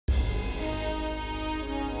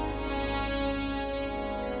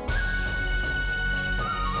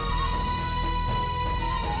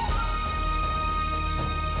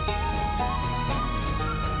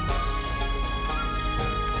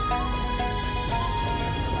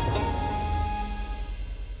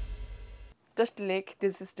Tashtalik,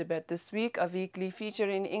 this is Tibet This Week, a weekly feature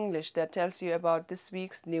in English that tells you about this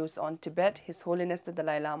week's news on Tibet, His Holiness the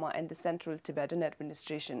Dalai Lama and the Central Tibetan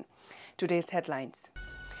Administration. Today's headlines.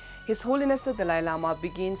 His Holiness the Dalai Lama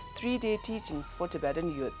begins 3-day teachings for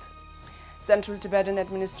Tibetan youth. Central Tibetan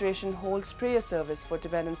Administration holds prayer service for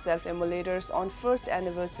Tibetan self-immolators on first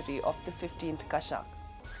anniversary of the 15th Kashak.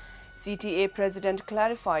 CTA President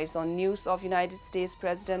clarifies on news of United States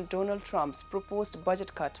President Donald Trump's proposed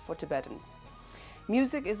budget cut for Tibetans.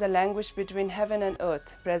 Music is a language between heaven and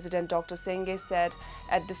earth, President Dr. Sengye said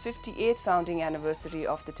at the 58th founding anniversary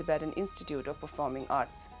of the Tibetan Institute of Performing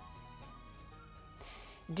Arts.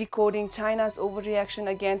 Decoding China's overreaction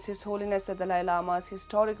against His Holiness the Dalai Lama's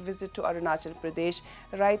historic visit to Arunachal Pradesh,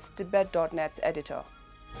 writes Tibet.net's editor.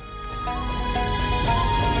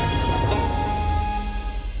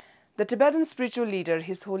 The Tibetan spiritual leader,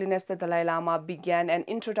 His Holiness the Dalai Lama, began an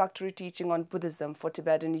introductory teaching on Buddhism for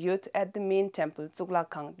Tibetan youth at the main temple,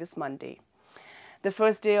 Tsoglakang, this Monday. The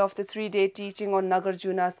first day of the 3-day teaching on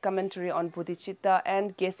Nagarjuna's commentary on Bodhicitta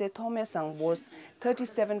and Geshe Thomesang was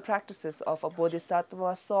 37 practices of a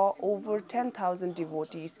bodhisattva saw over 10,000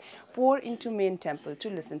 devotees pour into main temple to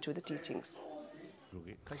listen to the teachings.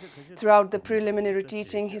 Throughout the preliminary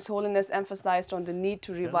teaching, His Holiness emphasized on the need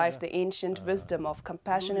to revive the ancient wisdom of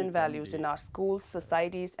compassion and values in our schools,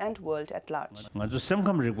 societies, and world at large.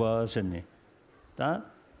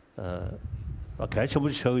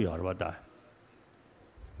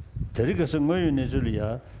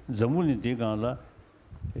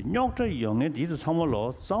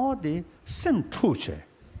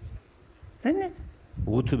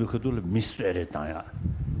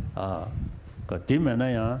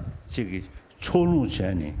 Dimanaya, Chigi, Cholu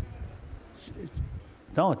Chani.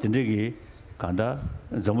 Now, Tindigi, Kanda,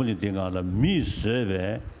 Zamuli Dingala, Mi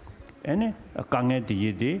Serve, any a Kange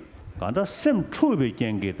Didi, Kanda, same true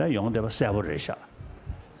begin get a young devil Savarisha.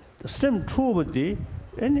 The same true with the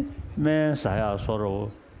any man Saya sorrow,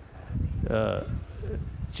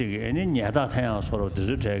 Chigi, any Yada Taya sorrow,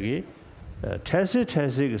 Dizutagi,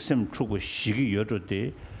 Tessie, same true with Shigi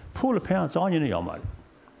Yoto, pull the pants on in Yamar.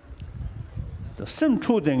 The same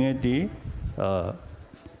true thing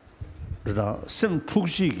the same true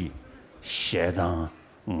shigi shedan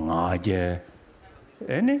ngaje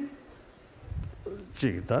any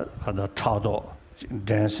jigda kada chado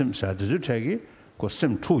dancing sa de chegi ko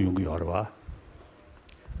same true yung yorba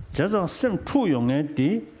jaza same true yung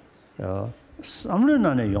di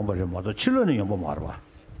samlunane yung ba mo do chilone yung ba marba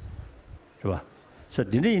right so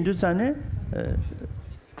dine indu zane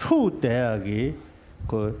true 대학이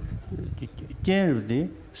그 generally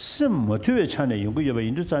sim motive chane yung go yoba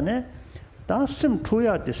indu zane da sim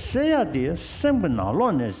tuya de seya de sim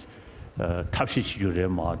nalone tapshi chire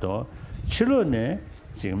ma do chilone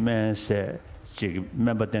jingmen se jig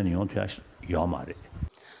member den yung tuya yomare.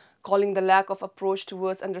 Calling the lack of approach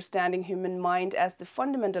towards understanding human mind as the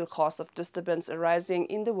fundamental cause of disturbance arising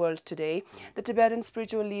in the world today, the Tibetan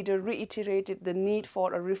spiritual leader reiterated the need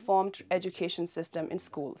for a reformed education system in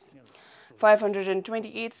schools.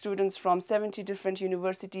 528 students from 70 different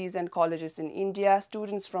universities and colleges in India,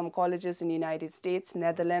 students from colleges in the United States,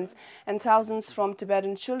 Netherlands, and thousands from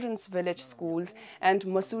Tibetan Children's Village Schools and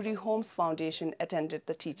Masuri Homes Foundation attended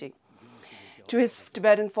the teaching. To his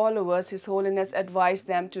Tibetan followers, His Holiness advised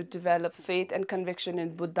them to develop faith and conviction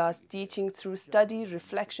in Buddha's teaching through study,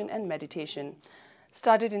 reflection, and meditation.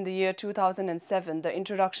 Started in the year 2007, the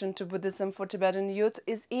Introduction to Buddhism for Tibetan Youth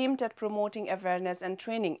is aimed at promoting awareness and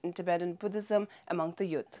training in Tibetan Buddhism among the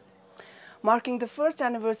youth. Marking the first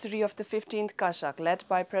anniversary of the 15th Kashak, led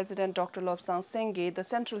by President Dr. Lobsang Sengye, the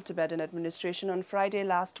Central Tibetan Administration on Friday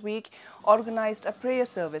last week organized a prayer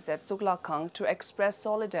service at Tsoglakang to express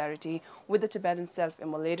solidarity with the Tibetan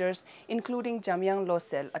self-immolators, including Jamyang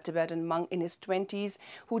Losel, a Tibetan monk in his 20s,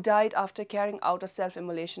 who died after carrying out a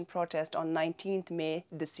self-immolation protest on 19th May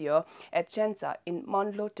this year at Chensa in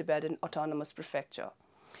Mandlo, Tibetan Autonomous Prefecture.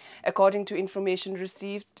 According to information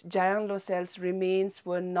received, Jamyang Losel's remains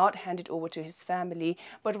were not handed over to his family,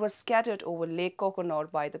 but were scattered over Lake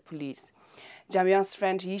Kokonor by the police. Jamyang's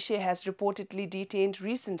friend Yishe has reportedly detained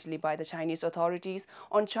recently by the Chinese authorities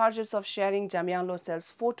on charges of sharing Jamyang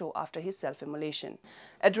Losel's photo after his self-immolation.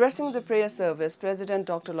 Addressing the prayer service, President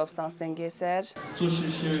Dr. Lobsang Sengye said,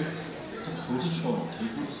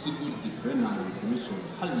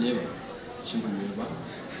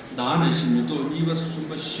 다음에 신도 이거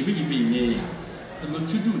숨바 12일이네야. 그럼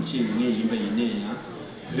주주진에 이메이네야.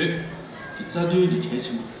 왜 기자들이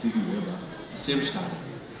계속 쓰기 왜 봐. 세브스타.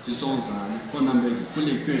 지송산 권남백이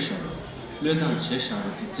꿀리 괴셔. 매당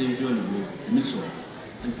제샤의 제조를 미소.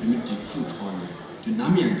 한 비밀 집수 토하네. 저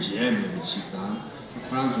남면 제외의 시간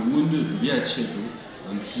프랑스 문도 비아체도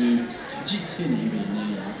암수 같이 트레이닝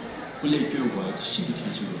있네요. 원래 교과 시도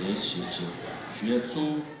개체로 내시죠. 주요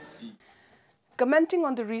Commenting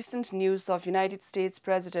on the recent news of United States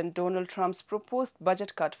President Donald Trump's proposed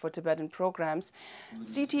budget cut for Tibetan programs,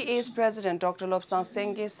 CTA's President Dr. Lobsang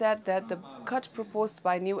Sengge said that the cut proposed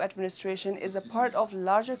by new administration is a part of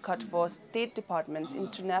larger cut for State Department's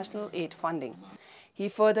international aid funding. He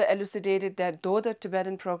further elucidated that though the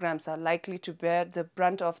Tibetan programs are likely to bear the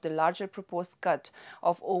brunt of the larger proposed cut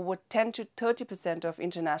of over 10 to 30% of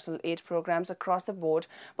international aid programs across the board,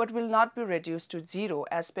 but will not be reduced to zero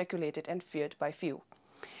as speculated and feared by few.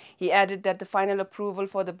 He added that the final approval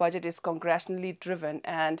for the budget is congressionally driven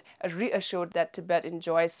and reassured that Tibet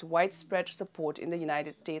enjoys widespread support in the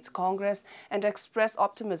United States Congress and expressed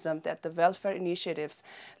optimism that the welfare initiatives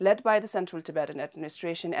led by the Central Tibetan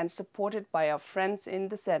Administration and supported by our friends in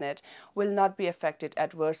the Senate will not be affected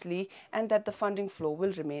adversely and that the funding flow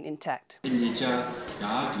will remain intact.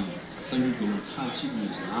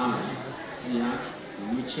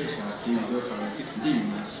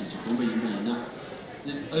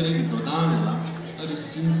 어린 도단이라 어린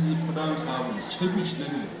신시 포장하고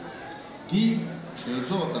철부시는 기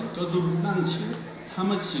최소한 거듭난치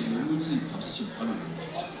타마치 무지 밥시 하는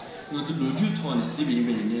이것도 로주 토안의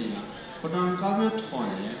시비인이냐 포장가베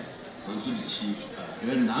토안에 원수리치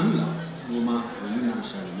연남라 로마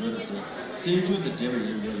원나샤를 넣어도 제주도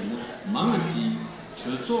제외는 망한디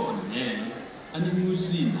최소한에 아니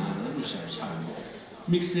무지 나를 루샤샤고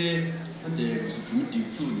믹스에 한데 무지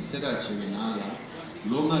수리 세다 지금 나라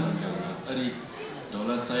로마리가 아리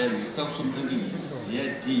돌아 사이 리서스들이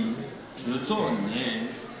예디 저조네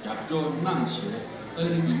잡조 난시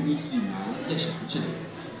아리 미시나 대시 붙이네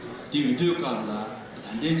디위도가라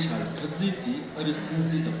단대차 그시티 아리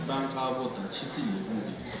신시도 프랑카보다 치시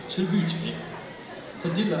일본이 철부지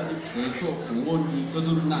그들라 저조 공원이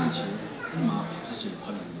거들 난시 마 붙이지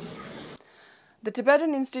하는 The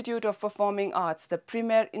Tibetan Institute of Performing Arts, the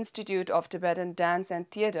premier institute of Tibetan dance and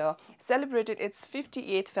theatre, celebrated its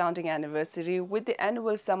 58th founding anniversary with the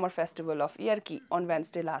annual summer festival of Yerki on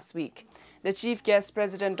Wednesday last week. The chief guest,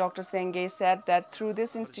 President Dr. Sengge, said that through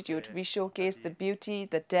this institute, we showcase the beauty,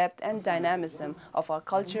 the depth and dynamism of our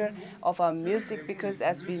culture, of our music, because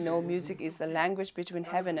as we know, music is the language between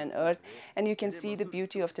heaven and earth, and you can see the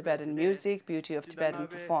beauty of Tibetan music, beauty of Tibetan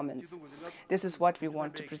performance. This is what we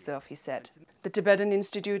want to preserve, he said. The Tibetan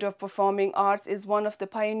Institute of Performing Arts is one of the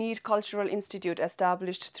pioneer cultural institutes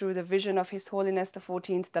established through the vision of His Holiness the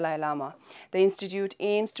 14th Dalai Lama. The institute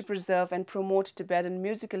aims to preserve and promote Tibetan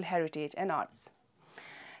musical heritage and arts.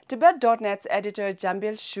 Tibet.net's editor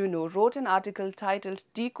Jambil Shunu wrote an article titled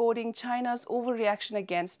Decoding China's Overreaction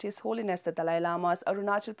Against His Holiness the Dalai Lama's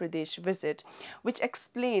Arunachal Pradesh Visit, which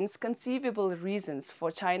explains conceivable reasons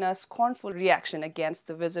for China's scornful reaction against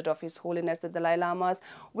the visit of His Holiness the Dalai Lama's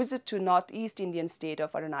visit to Northeast Indian state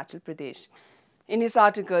of Arunachal Pradesh. In his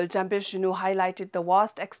article, Jambil Shunu highlighted the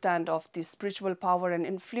vast extent of the spiritual power and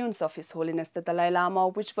influence of His Holiness the Dalai Lama,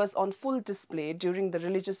 which was on full display during the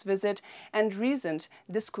religious visit, and reasoned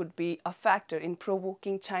this could be a factor in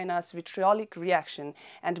provoking China's vitriolic reaction,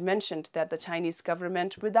 and mentioned that the Chinese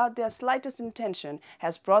government, without their slightest intention,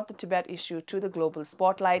 has brought the Tibet issue to the global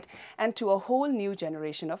spotlight and to a whole new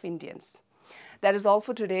generation of Indians. That is all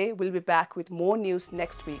for today. We'll be back with more news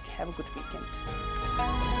next week. Have a good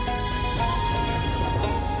weekend.